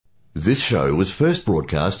This show was first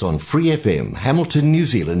broadcast on Free FM, Hamilton, New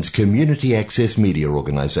Zealand's community access media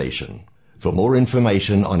organisation. For more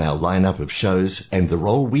information on our lineup of shows and the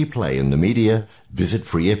role we play in the media, visit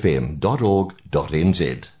freefm.org.nz.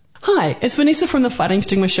 Hi, it's Vanessa from the Fighting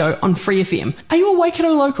Stigma Show on Free FM. Are you a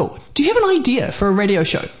Waikato local? Do you have an idea for a radio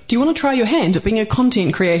show? Do you want to try your hand at being a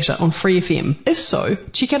content creator on Free FM? If so,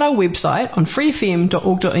 check out our website on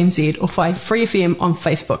freefm.org.nz or find Free FM on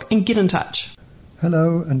Facebook and get in touch.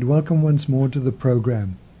 Hello and welcome once more to the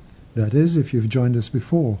program. That is, if you've joined us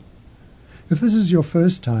before. If this is your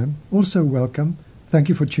first time, also welcome. Thank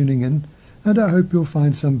you for tuning in, and I hope you'll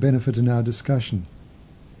find some benefit in our discussion.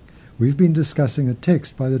 We've been discussing a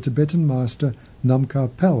text by the Tibetan master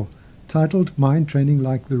Namkha Pel titled Mind Training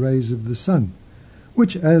Like the Rays of the Sun,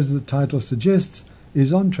 which, as the title suggests,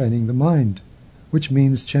 is on training the mind, which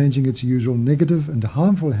means changing its usual negative and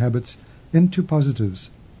harmful habits into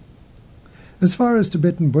positives. As far as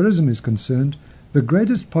Tibetan Buddhism is concerned, the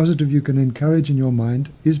greatest positive you can encourage in your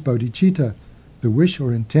mind is bodhicitta, the wish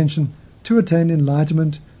or intention to attain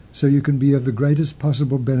enlightenment so you can be of the greatest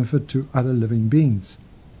possible benefit to other living beings.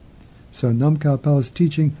 So Namkha Pel's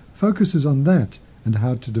teaching focuses on that and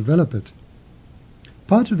how to develop it.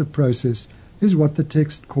 Part of the process is what the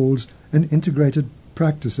text calls an integrated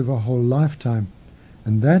practice of a whole lifetime,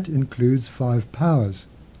 and that includes 5 powers: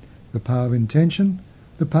 the power of intention,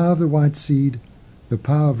 the power of the white seed, the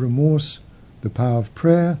power of remorse, the power of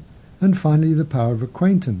prayer, and finally the power of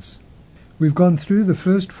acquaintance. We've gone through the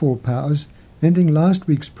first 4 powers, ending last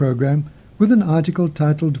week's program with an article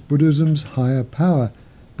titled Buddhism's Higher Power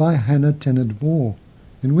by Hannah Tennant Moore,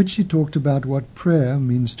 in which she talked about what prayer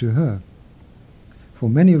means to her. For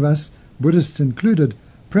many of us, Buddhists included,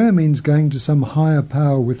 prayer means going to some higher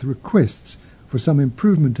power with requests for some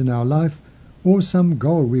improvement in our life or some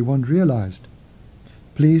goal we want realized.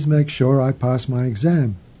 Please make sure I pass my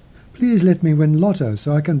exam. Please let me win lotto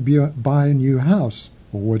so I can buy a new house,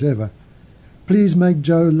 or whatever. Please make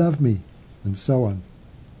Joe love me, and so on.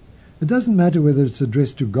 It doesn't matter whether it's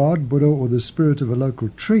addressed to God, Buddha, or the spirit of a local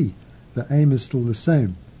tree. The aim is still the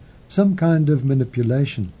same, some kind of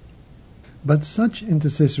manipulation. But such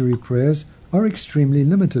intercessory prayers are extremely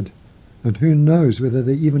limited, and who knows whether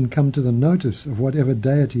they even come to the notice of whatever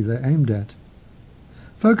deity they're aimed at.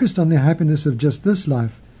 Focused on the happiness of just this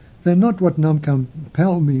life, they're not what Namkha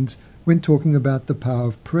Pel means when talking about the power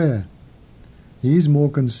of prayer. He is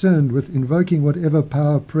more concerned with invoking whatever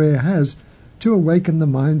power prayer has to awaken the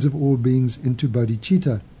minds of all beings into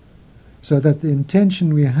bodhicitta, so that the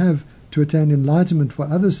intention we have to attain enlightenment for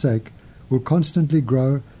others' sake will constantly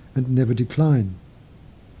grow and never decline.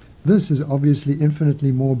 This is obviously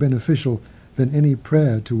infinitely more beneficial than any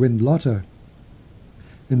prayer to win lotto.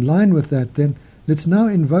 In line with that, then, let's now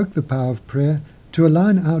invoke the power of prayer to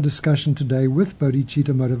align our discussion today with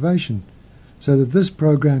bodhicitta motivation, so that this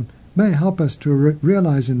program may help us to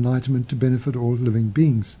realize enlightenment to benefit all living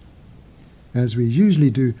beings. As we usually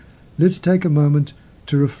do, let's take a moment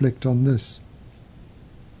to reflect on this.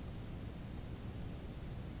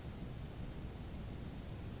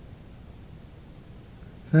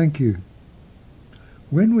 Thank you.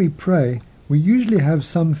 When we pray, we usually have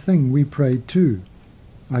something we pray to.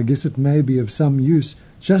 I guess it may be of some use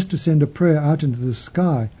just to send a prayer out into the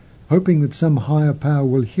sky, hoping that some higher power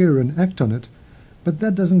will hear and act on it, but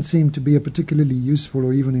that doesn't seem to be a particularly useful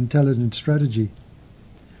or even intelligent strategy.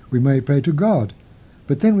 We may pray to God,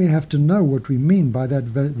 but then we have to know what we mean by that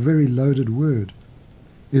very loaded word.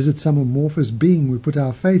 Is it some amorphous being we put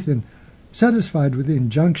our faith in, satisfied with the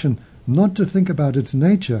injunction not to think about its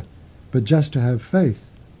nature, but just to have faith?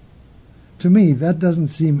 To me, that doesn't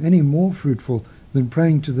seem any more fruitful than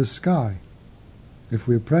praying to the sky. If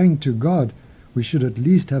we're praying to God, we should at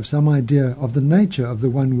least have some idea of the nature of the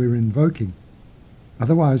one we're invoking.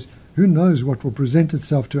 Otherwise, who knows what will present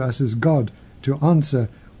itself to us as God to answer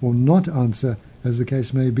or not answer, as the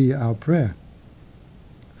case may be, our prayer.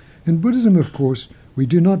 In Buddhism, of course, we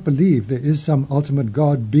do not believe there is some ultimate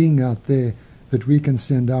God being out there that we can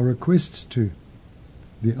send our requests to.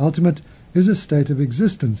 The ultimate is a state of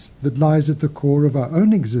existence that lies at the core of our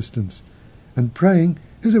own existence, and praying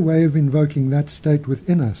is a way of invoking that state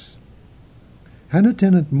within us. Hannah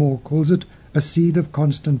Tennant Moore calls it a seed of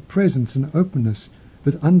constant presence and openness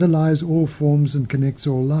that underlies all forms and connects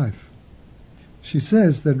all life. She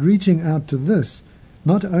says that reaching out to this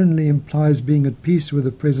not only implies being at peace with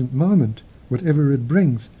the present moment, whatever it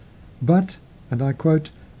brings, but, and I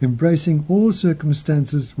quote, embracing all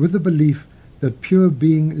circumstances with the belief that pure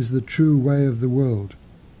being is the true way of the world.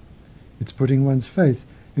 It's putting one's faith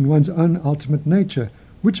in one's own ultimate nature,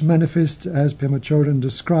 which manifests, as Pema Chodron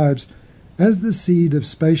describes, as the seed of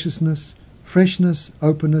spaciousness, freshness,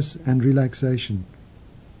 openness, and relaxation.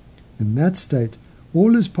 In that state,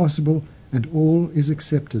 all is possible and all is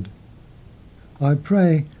accepted. I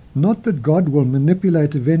pray not that God will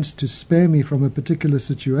manipulate events to spare me from a particular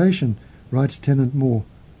situation, writes Tennant Moore,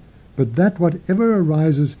 but that whatever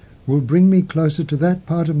arises will bring me closer to that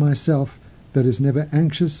part of myself that is never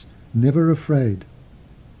anxious, never afraid.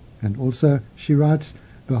 And also, she writes,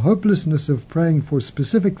 the hopelessness of praying for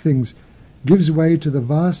specific things gives way to the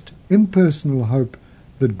vast, impersonal hope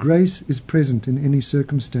that grace is present in any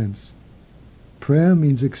circumstance. Prayer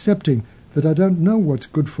means accepting that I don't know what's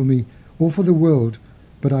good for me or for the world,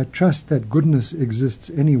 but I trust that goodness exists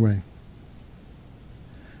anyway.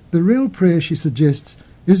 The real prayer, she suggests,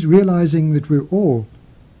 is realizing that we're all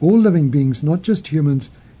living beings, not just humans,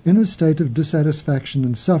 in a state of dissatisfaction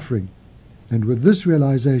and suffering, and with this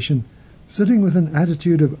realization, sitting with an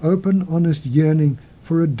attitude of open, honest yearning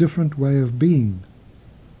for a different way of being.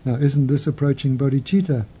 Now, isn't this approaching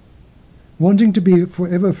bodhicitta? Wanting to be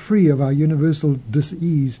forever free of our universal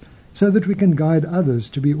dis-ease so that we can guide others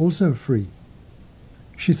to be also free.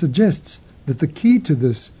 She suggests that the key to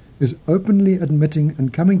this is openly admitting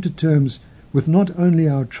and coming to terms with not only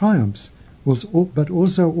our triumphs, but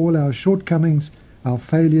also all our shortcomings, our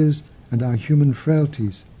failures, and our human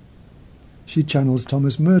frailties. She channels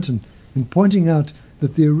Thomas Merton in pointing out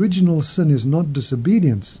that the original sin is not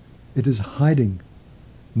disobedience, it is hiding,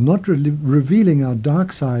 not revealing our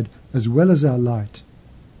dark side as well as our light.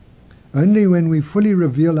 Only when we fully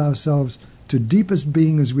reveal ourselves to deepest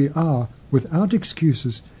being as we are, without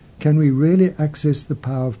excuses, can we really access the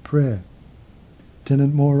power of prayer.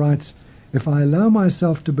 Tennant Moore writes, if I allow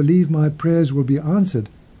myself to believe my prayers will be answered,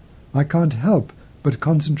 I can't help but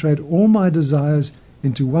concentrate all my desires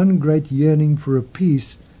into one great yearning for a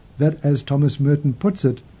peace that, as Thomas Merton puts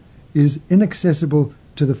it, is inaccessible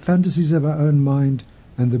to the fantasies of our own mind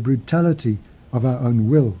and the brutality of our own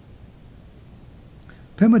will.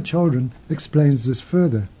 Pema Chodron explains this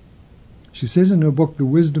further. She says in her book, The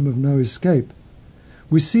Wisdom of No Escape,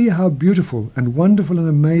 we see how beautiful and wonderful and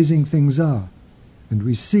amazing things are, and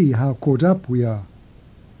we see how caught up we are.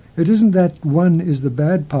 It isn't that one is the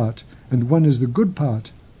bad part and one is the good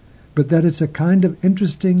part, but that it's a kind of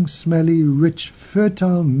interesting, smelly, rich,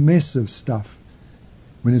 fertile mess of stuff.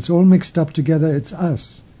 When it's all mixed up together, it's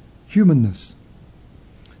us, humanness.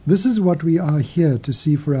 This is what we are here to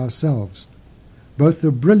see for ourselves. Both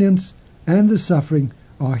the brilliance and the suffering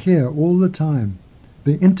are here all the time.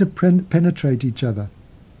 They interpenetrate each other.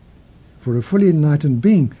 For a fully enlightened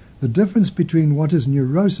being, the difference between what is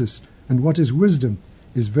neurosis and what is wisdom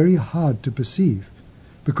is very hard to perceive,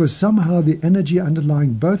 because somehow the energy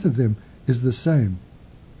underlying both of them is the same.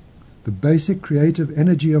 The basic creative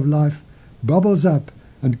energy of life bubbles up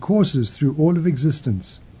and courses through all of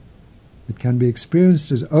existence. It can be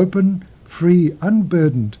experienced as open, free,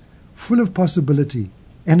 unburdened, full of possibility,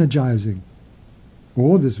 energizing.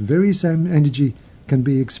 Or this very same energy can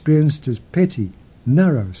be experienced as petty,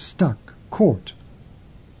 narrow, stuck, caught.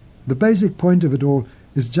 The basic point of it all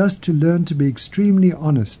is just to learn to be extremely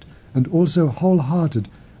honest and also wholehearted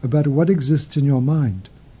about what exists in your mind.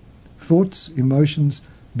 Thoughts, emotions,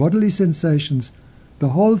 bodily sensations, the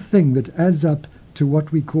whole thing that adds up to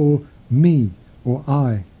what we call me or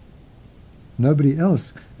I. Nobody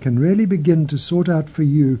else can really begin to sort out for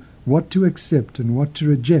you what to accept and what to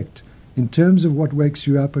reject in terms of what wakes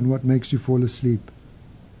you up and what makes you fall asleep.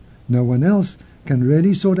 No one else can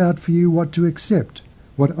really sort out for you what to accept,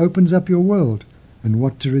 what opens up your world, and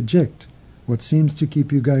what to reject, what seems to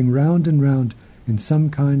keep you going round and round in some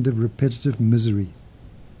kind of repetitive misery.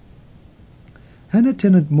 Hannah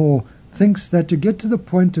Tennant Moore thinks that to get to the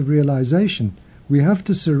point of realization, we have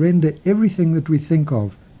to surrender everything that we think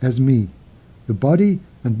of as me, the body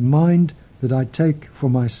and mind that I take for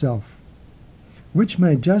myself, which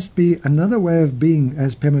may just be another way of being,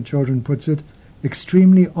 as Pema Chodron puts it,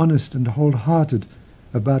 extremely honest and wholehearted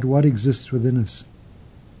about what exists within us.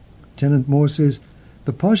 Tennant Moore says,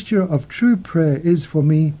 the posture of true prayer is for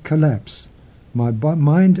me collapse. My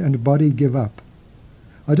mind and body give up.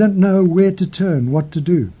 I don't know where to turn, what to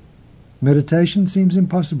do. Meditation seems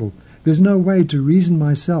impossible. There's no way to reason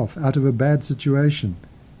myself out of a bad situation.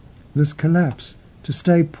 This collapse, to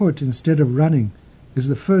stay put instead of running, is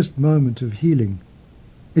the first moment of healing.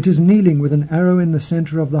 It is kneeling with an arrow in the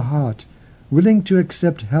center of the heart, willing to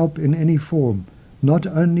accept help in any form, not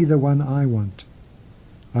only the one I want.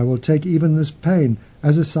 I will take even this pain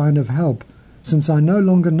as a sign of help, since I no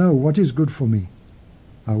longer know what is good for me.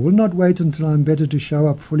 I will not wait until I am better to show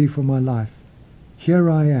up fully for my life. Here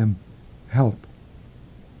I am. Help.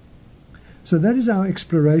 So that is our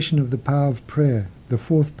exploration of the power of prayer, the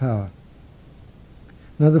fourth power.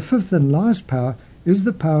 Now the fifth and last power is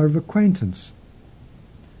the power of acquaintance.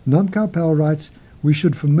 Nam Kao Pal writes, we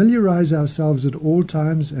should familiarize ourselves at all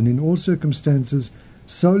times and in all circumstances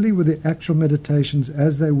solely with the actual meditations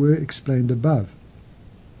as they were explained above.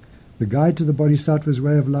 The Guide to the Bodhisattva's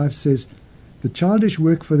Way of Life says, the childish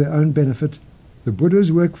work for their own benefit, the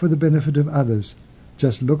Buddhas work for the benefit of others.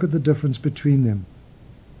 Just look at the difference between them.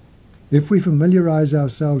 If we familiarize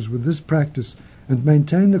ourselves with this practice and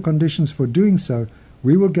maintain the conditions for doing so,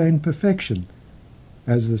 we will gain perfection.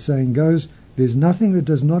 As the saying goes, there's nothing that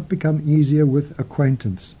does not become easier with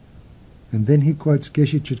acquaintance. And then he quotes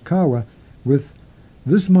Geshe Chikawa with,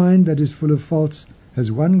 this mind that is full of faults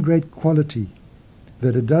has one great quality,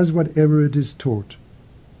 that it does whatever it is taught.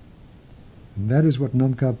 And that is what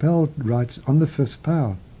Nam Kao Pal writes on the fifth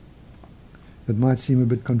power. It might seem a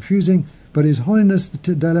bit confusing, but His Holiness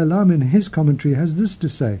the Dalai Lama in his commentary has this to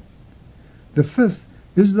say. The fifth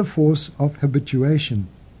is the force of habituation.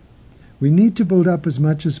 We need to build up as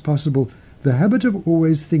much as possible the habit of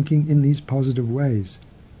always thinking in these positive ways.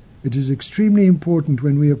 It is extremely important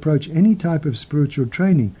when we approach any type of spiritual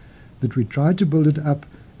training that we try to build it up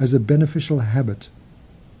as a beneficial habit.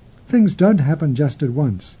 Things don't happen just at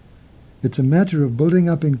once. It's a matter of building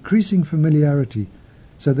up increasing familiarity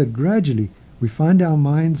so that gradually we find our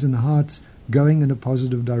minds and hearts going in a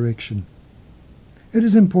positive direction. It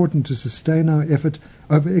is important to sustain our effort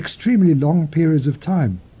over extremely long periods of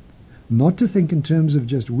time, not to think in terms of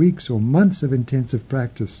just weeks or months of intensive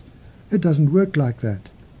practice. It doesn't work like that.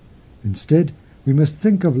 Instead, we must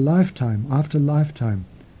think of lifetime after lifetime,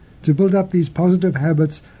 to build up these positive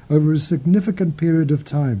habits over a significant period of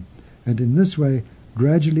time, and in this way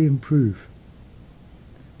gradually improve.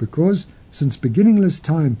 Because, since beginningless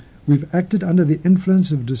time, we've acted under the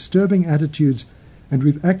influence of disturbing attitudes, and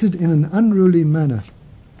we've acted in an unruly manner,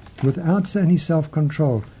 without any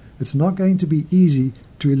self-control, it's not going to be easy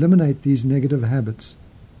to eliminate these negative habits.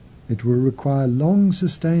 It will require long,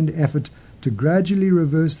 sustained effort to gradually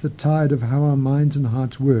reverse the tide of how our minds and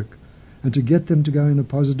hearts work, and to get them to go in a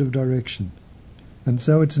positive direction. And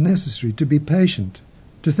so it's necessary to be patient,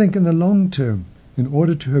 to think in the long term, in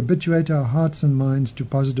order to habituate our hearts and minds to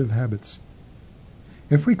positive habits.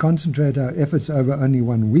 If we concentrate our efforts over only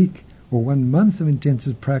 1 week or 1 month of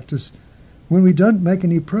intensive practice, when we don't make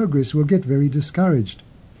any progress, we'll get very discouraged.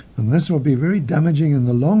 And this will be very damaging in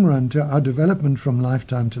the long run to our development from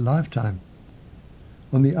lifetime to lifetime.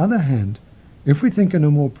 On the other hand, if we think in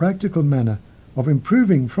a more practical manner of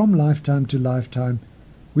improving from lifetime to lifetime,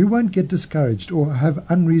 we won't get discouraged or have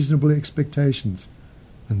unreasonable expectations,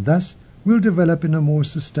 and thus we'll develop in a more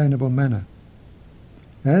sustainable manner.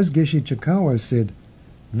 As Geshe Chikawa said,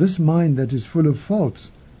 this mind that is full of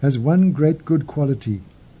faults has one great good quality.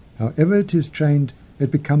 However it is trained, it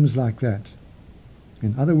becomes like that.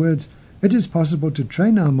 In other words, it is possible to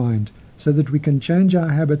train our mind so that we can change our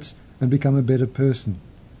habits and become a better person.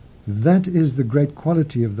 That is the great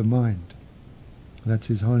quality of the mind. That's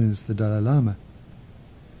His Holiness the Dalai Lama.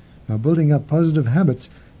 Now, building up positive habits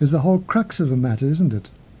is the whole crux of the matter, isn't it?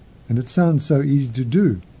 And it sounds so easy to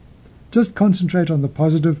do. Just concentrate on the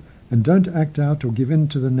positive and don't act out or give in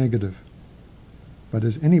to the negative. But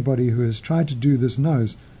as anybody who has tried to do this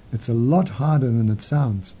knows, it's a lot harder than it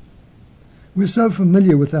sounds. We're so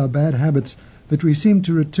familiar with our bad habits that we seem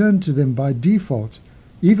to return to them by default,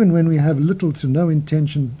 even when we have little to no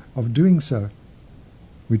intention of doing so.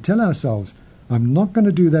 We tell ourselves, I'm not going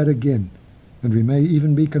to do that again, and we may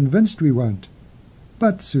even be convinced we won't.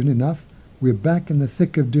 But soon enough, we're back in the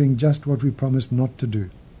thick of doing just what we promised not to do.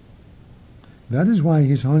 That is why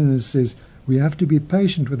His Holiness says we have to be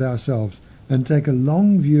patient with ourselves and take a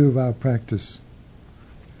long view of our practice.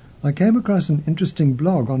 I came across an interesting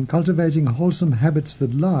blog on cultivating wholesome habits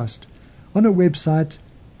that last on a website,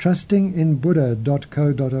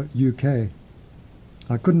 trustinginbuddha.co.uk.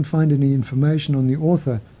 I couldn't find any information on the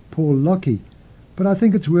author, Paul Lockey, but I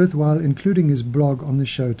think it's worthwhile including his blog on the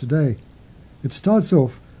show today. It starts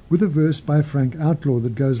off with a verse by Frank Outlaw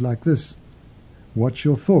that goes like this: watch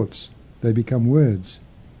your thoughts, they become words.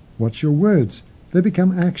 Watch your words, they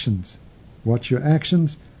become actions. Watch your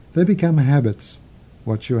actions, they become habits.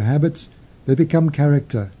 Watch your habits, they become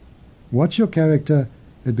character. Watch your character,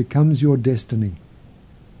 it becomes your destiny.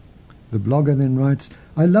 The blogger then writes,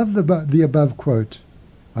 I love the above quote.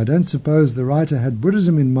 I don't suppose the writer had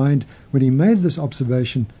Buddhism in mind when he made this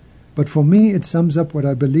observation, but for me it sums up what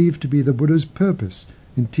I believe to be the Buddha's purpose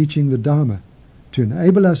in teaching the Dharma, to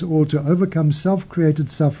enable us all to overcome self-created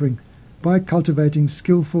suffering by cultivating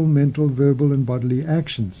skillful mental, verbal and bodily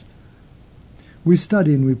actions. We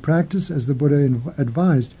study and we practice as the Buddha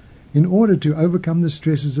advised in order to overcome the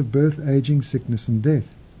stresses of birth, aging, sickness and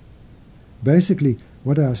death. Basically,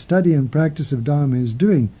 What our study and practice of Dharma is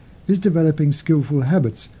doing is developing skillful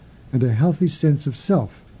habits and a healthy sense of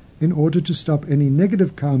self in order to stop any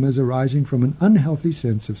negative karmas arising from an unhealthy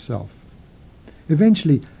sense of self.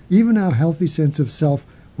 Eventually, even our healthy sense of self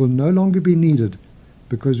will no longer be needed,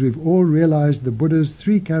 because we've all realized the Buddha's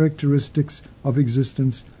 3 characteristics of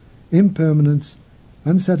existence: impermanence,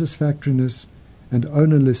 unsatisfactoriness, and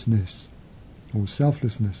ownerlessness, or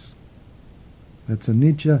selflessness. That's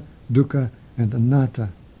anicca, dukkha, and anatta.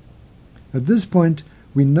 At this point,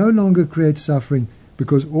 we no longer create suffering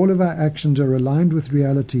because all of our actions are aligned with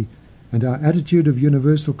reality, and our attitude of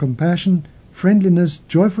universal compassion, friendliness,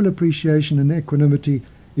 joyful appreciation, and equanimity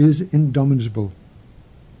is indomitable.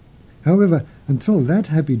 However, until that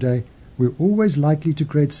happy day, we're always likely to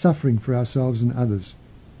create suffering for ourselves and others.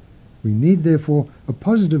 We need, therefore, a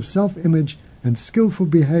positive self-image and skillful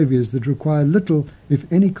behaviors that require little,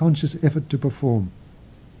 if any, conscious effort to perform.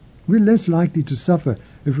 We're less likely to suffer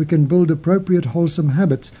if we can build appropriate wholesome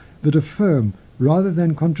habits that affirm rather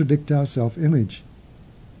than contradict our self-image.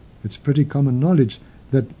 It's pretty common knowledge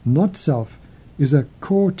that not-self is a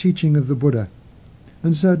core teaching of the Buddha,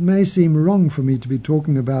 and so it may seem wrong for me to be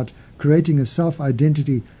talking about creating a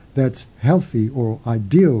self-identity that's healthy or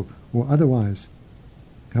ideal or otherwise.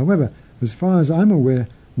 However, as far as I'm aware,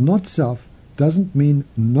 not-self doesn't mean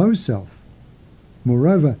no self.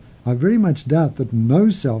 Moreover, I very much doubt that no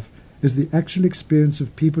self is the actual experience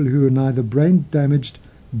of people who are neither brain-damaged,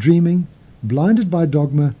 dreaming, blinded by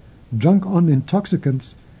dogma, drunk on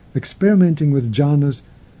intoxicants, experimenting with jhanas,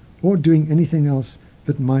 or doing anything else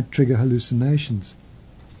that might trigger hallucinations.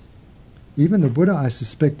 Even the Buddha, I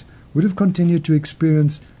suspect, would have continued to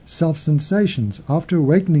experience self-sensations after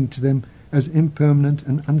awakening to them as impermanent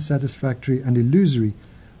and unsatisfactory and illusory,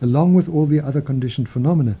 along with all the other conditioned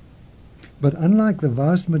phenomena. But unlike the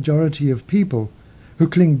vast majority of people who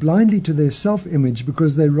cling blindly to their self-image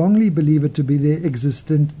because they wrongly believe it to be their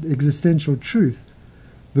existential truth,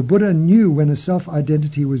 the Buddha knew when a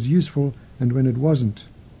self-identity was useful and when it wasn't.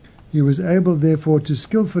 He was able, therefore, to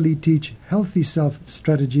skillfully teach healthy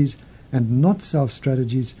self-strategies and not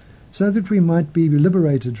self-strategies so that we might be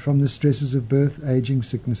liberated from the stresses of birth, aging,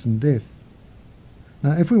 sickness, and death.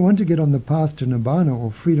 Now, if we want to get on the path to nibbana,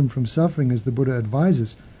 or freedom from suffering as the Buddha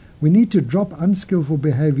advises, we need to drop unskillful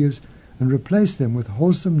behaviors and replace them with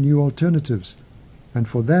wholesome new alternatives. And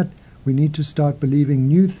for that, we need to start believing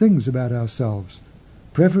new things about ourselves,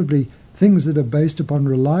 preferably things that are based upon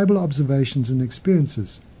reliable observations and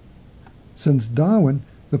experiences. Since Darwin,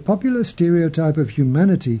 the popular stereotype of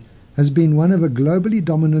humanity has been one of a globally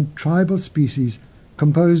dominant tribal species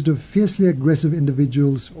composed of fiercely aggressive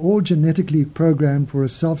individuals, all genetically programmed for a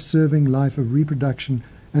self-serving life of reproduction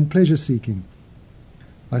and pleasure-seeking.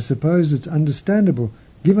 I suppose it's understandable,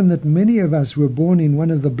 given that many of us were born in one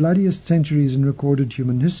of the bloodiest centuries in recorded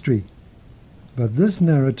human history. But this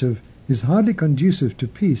narrative is hardly conducive to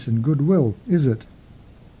peace and goodwill, is it?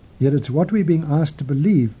 Yet it's what we're being asked to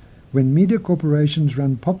believe when media corporations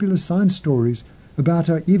run popular science stories about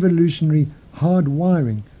our evolutionary hard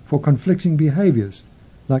wiring for conflicting behaviors,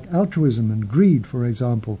 like altruism and greed, for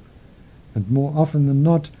example. And more often than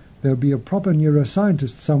not, there'll be a proper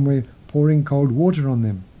neuroscientist somewhere pouring cold water on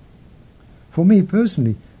them. For me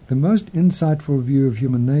personally, the most insightful view of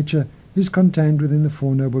human nature is contained within the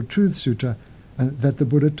Four Noble Truths Sutta that the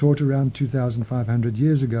Buddha taught around 2,500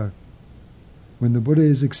 years ago. When the Buddha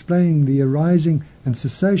is explaining the arising and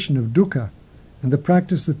cessation of dukkha and the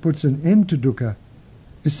practice that puts an end to dukkha,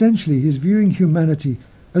 essentially he's viewing humanity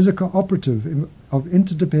as a cooperative of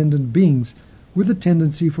interdependent beings with a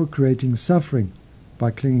tendency for creating suffering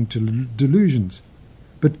by clinging to delusions,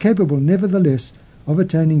 but capable nevertheless of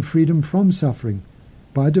attaining freedom from suffering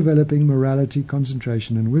by developing morality,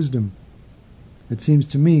 concentration, and wisdom. It seems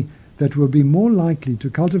to me that we'll be more likely to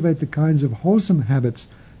cultivate the kinds of wholesome habits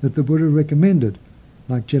that the Buddha recommended,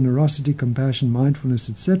 like generosity, compassion, mindfulness,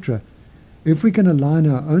 etc., if we can align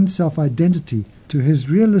our own self-identity to his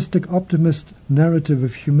realistic optimist narrative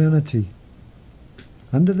of humanity.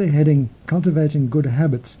 Under the heading Cultivating Good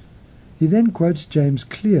Habits, he then quotes James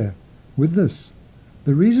Clear with this: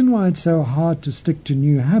 "The reason why it's so hard to stick to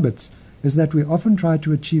new habits is that we often try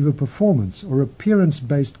to achieve a performance or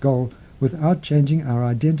appearance-based goal without changing our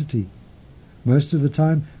identity. Most of the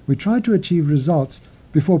time, we try to achieve results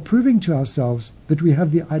before proving to ourselves that we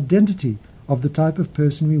have the identity of the type of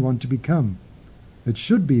person we want to become. It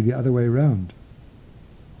should be the other way round."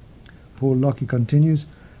 Paul Locke continues,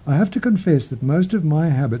 "I have to confess that most of my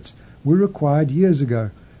habits were acquired years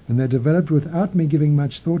ago, and they developed without me giving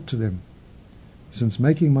much thought to them. Since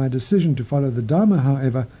making my decision to follow the Dharma,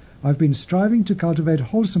 however, I've been striving to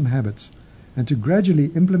cultivate wholesome habits and to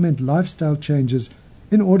gradually implement lifestyle changes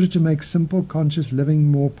in order to make simple conscious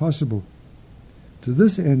living more possible. To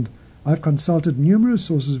this end, I've consulted numerous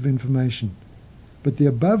sources of information, but the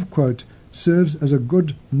above quote serves as a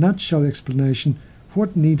good nutshell explanation for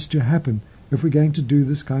what needs to happen if we're going to do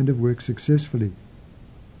this kind of work successfully.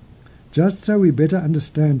 Just so we better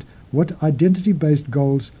understand what identity-based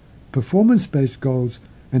goals, performance-based goals,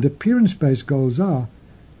 and appearance-based goals are,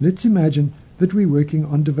 let's imagine that we're working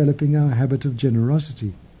on developing our habit of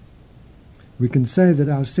generosity. We can say that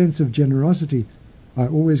our sense of generosity, I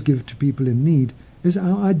always give to people in need, is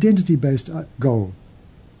our identity-based goal.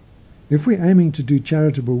 If we're aiming to do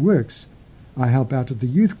charitable works, I help out at the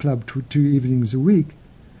youth club 2 evenings a week,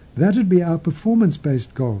 that would be our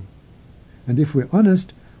performance-based goal. And if we're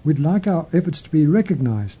honest, we'd like our efforts to be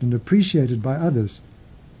recognized and appreciated by others.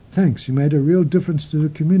 Thanks, you made a real difference to the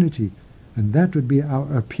community, and that would be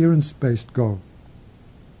our appearance-based goal.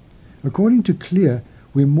 According to Clear,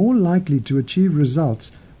 we're more likely to achieve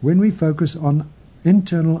results when we focus on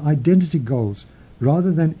internal identity goals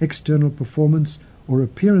rather than external performance or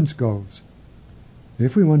appearance goals.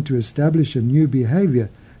 If we want to establish a new behavior,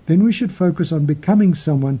 then we should focus on becoming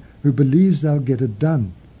someone who believes they'll get it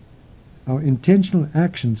done. Our intentional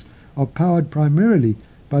actions are powered primarily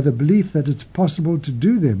by the belief that it's possible to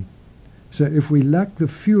do them. So if we lack the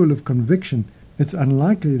fuel of conviction, it's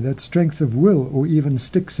unlikely that strength of will or even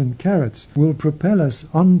sticks and carrots will propel us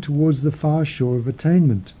on towards the far shore of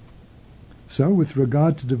attainment. So with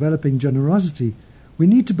regard to developing generosity, we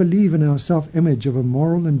need to believe in our self-image of a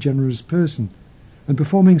moral and generous person, and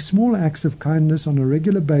performing small acts of kindness on a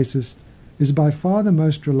regular basis is by far the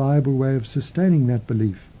most reliable way of sustaining that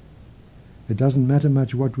belief. It doesn't matter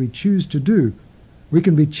much what we choose to do. We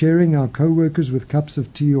can be cheering our co-workers with cups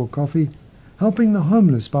of tea or coffee, helping the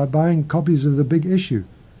homeless by buying copies of The Big Issue,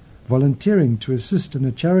 volunteering to assist in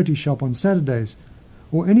a charity shop on Saturdays,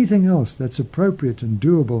 or anything else that's appropriate and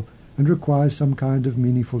doable and requires some kind of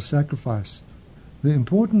meaningful sacrifice. The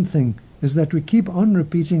important thing is that we keep on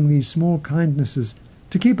repeating these small kindnesses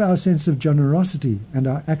to keep our sense of generosity and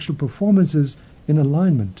our actual performances in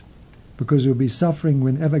alignment, because we'll be suffering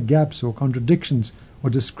whenever gaps or contradictions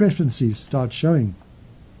or discrepancies start showing.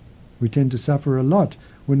 We tend to suffer a lot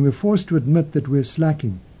when we're forced to admit that we're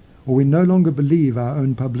slacking, or we no longer believe our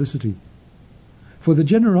own publicity. For the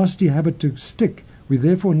generosity habit to stick, we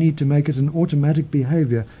therefore need to make it an automatic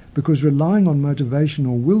behavior, because relying on motivation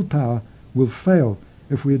or willpower will fail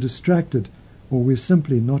if we are distracted or we're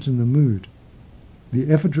simply not in the mood.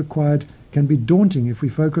 The effort required can be daunting if we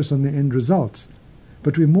focus on the end results,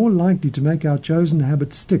 but we're more likely to make our chosen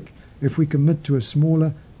habit stick if we commit to a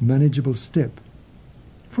smaller, manageable step.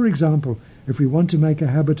 For example, if we want to make a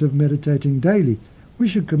habit of meditating daily, we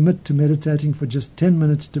should commit to meditating for just 10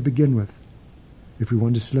 minutes to begin with. If we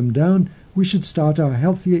want to slim down, we should start our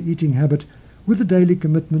healthier eating habit with a daily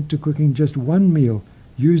commitment to cooking just one meal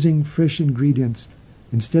using fresh ingredients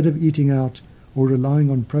instead of eating out or relying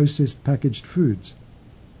on processed packaged foods.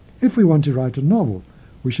 If we want to write a novel,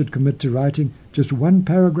 we should commit to writing just 1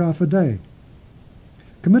 paragraph a day.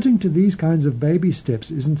 Committing to these kinds of baby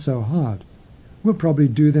steps isn't so hard. We'll probably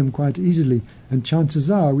do them quite easily, and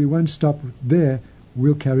chances are we won't stop there.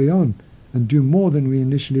 We'll carry on and do more than we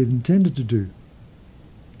initially intended to do.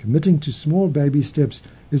 Committing to small baby steps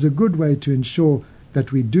is a good way to ensure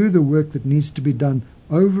that we do the work that needs to be done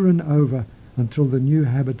over and over until the new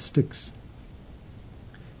habit sticks.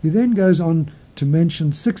 He then goes on to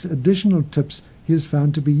mention 6 additional tips he has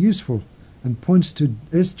found to be useful, and points to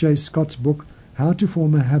S.J. Scott's book, How to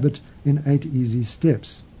Form a Habit in 8 Easy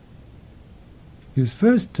Steps. His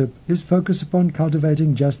first tip is focus upon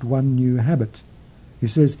cultivating just one new habit. He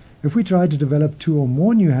says, if we try to develop 2 or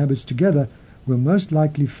more new habits together, we'll most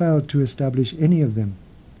likely fail to establish any of them.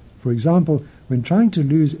 For example, when trying to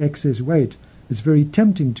lose excess weight, it's very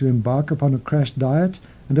tempting to embark upon a crash diet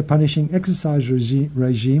and a punishing exercise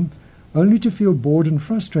regime, only to feel bored and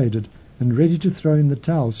frustrated and ready to throw in the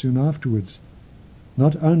towel soon afterwards.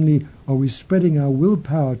 Not only are we spreading our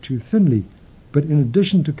willpower too thinly, but in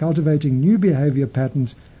addition to cultivating new behavior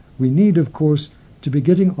patterns, we need, of course, to be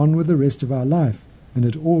getting on with the rest of our life, and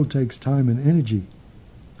it all takes time and energy.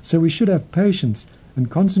 So we should have patience and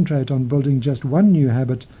concentrate on building just one new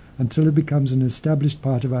habit until it becomes an established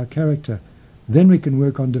part of our character. Then we can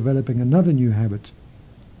work on developing another new habit.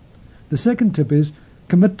 The second tip is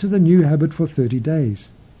commit to the new habit for 30 days.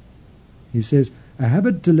 He says, a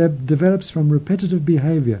habit develops from repetitive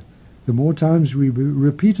behavior. The more times we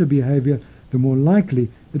repeat a behavior, the more likely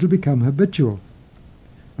it will become habitual.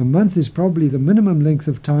 A month is probably the minimum length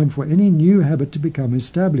of time for any new habit to become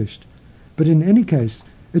established, but in any case,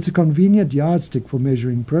 it's a convenient yardstick for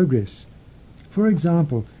measuring progress. For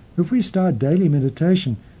example, If we start daily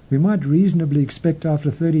meditation, we might reasonably expect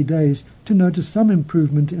after 30 days to notice some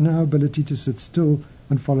improvement in our ability to sit still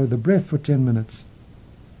and follow the breath for 10 minutes.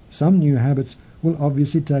 Some new habits will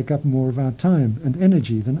obviously take up more of our time and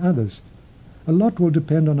energy than others. A lot will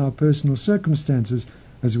depend on our personal circumstances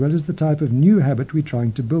as well as the type of new habit we're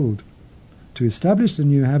trying to build. To establish the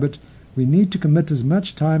new habit, we need to commit as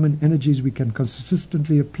much time and energy as we can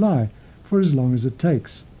consistently apply for as long as it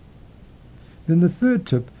takes. Then the third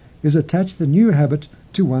tip is attach the new habit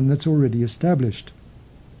to one that's already established.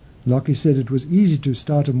 Locke said it was easy to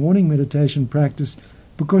start a morning meditation practice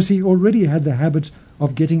because he already had the habit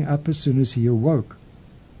of getting up as soon as he awoke.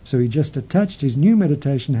 So he just attached his new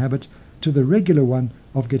meditation habit to the regular one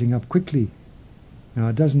of getting up quickly. Now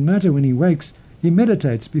it doesn't matter when he wakes, he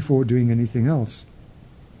meditates before doing anything else.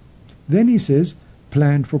 Then he says,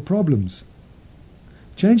 plan for problems.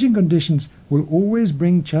 Changing conditions will always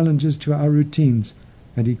bring challenges to our routines,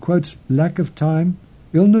 and he quotes lack of time,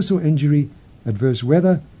 illness or injury, adverse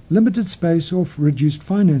weather, limited space or reduced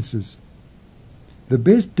finances. The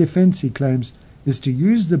best defense, he claims, is to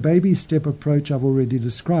use the baby step approach I've already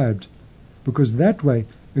described, because that way,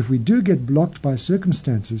 if we do get blocked by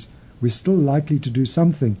circumstances, we're still likely to do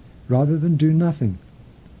something rather than do nothing.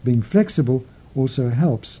 Being flexible also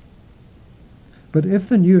helps. But if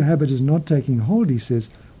the new habit is not taking hold, he says,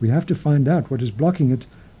 we have to find out what is blocking it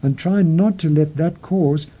and try not to let that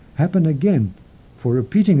cause happen again, for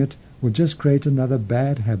repeating it will just create another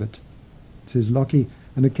bad habit. Says Locke,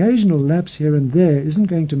 an occasional lapse here and there isn't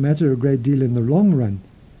going to matter a great deal in the long run,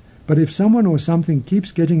 but if someone or something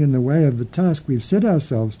keeps getting in the way of the task we've set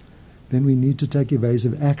ourselves, then we need to take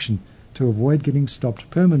evasive action to avoid getting stopped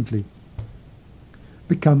permanently.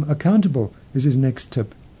 Become accountable is his next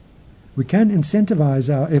tip. We can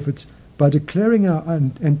incentivize our efforts by declaring our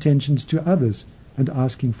intentions to others and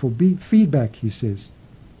asking for feedback, he says.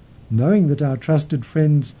 Knowing that our trusted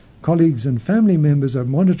friends, colleagues and family members are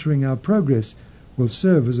monitoring our progress will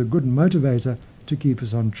serve as a good motivator to keep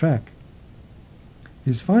us on track.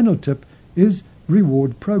 His final tip is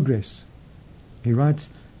reward progress. He writes,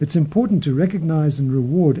 it's important to recognize and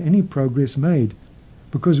reward any progress made,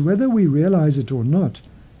 because whether we realize it or not,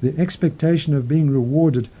 the expectation of being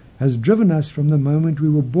rewarded has driven us from the moment we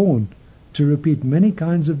were born to repeat many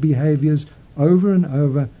kinds of behaviors over and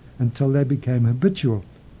over until they became habitual,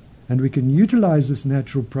 and we can utilize this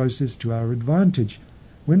natural process to our advantage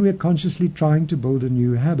when we are consciously trying to build a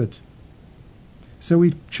new habit. So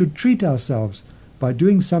we should treat ourselves by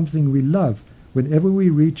doing something we love whenever we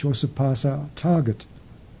reach or surpass our target.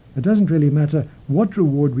 It doesn't really matter what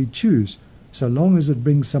reward we choose, so long as it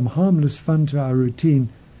brings some harmless fun to our routine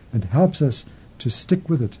and helps us to stick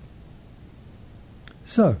with it.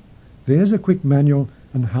 So, there's a quick manual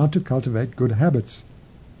on how to cultivate good habits.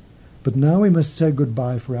 But now we must say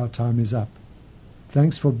goodbye, for our time is up.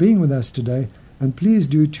 Thanks for being with us today, and please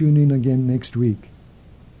do tune in again next week.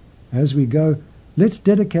 As we go, let's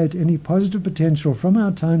dedicate any positive potential from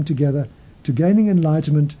our time together to gaining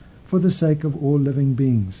enlightenment for the sake of all living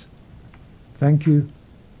beings. Thank you,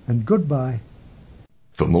 and goodbye.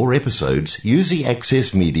 For more episodes, use the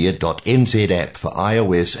accessmedia.nz app for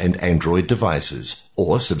iOS and Android devices,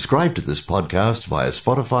 or subscribe to this podcast via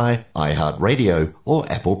Spotify, iHeartRadio, or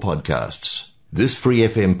Apple Podcasts. This Free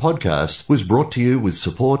FM podcast was brought to you with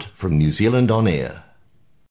support from New Zealand On Air.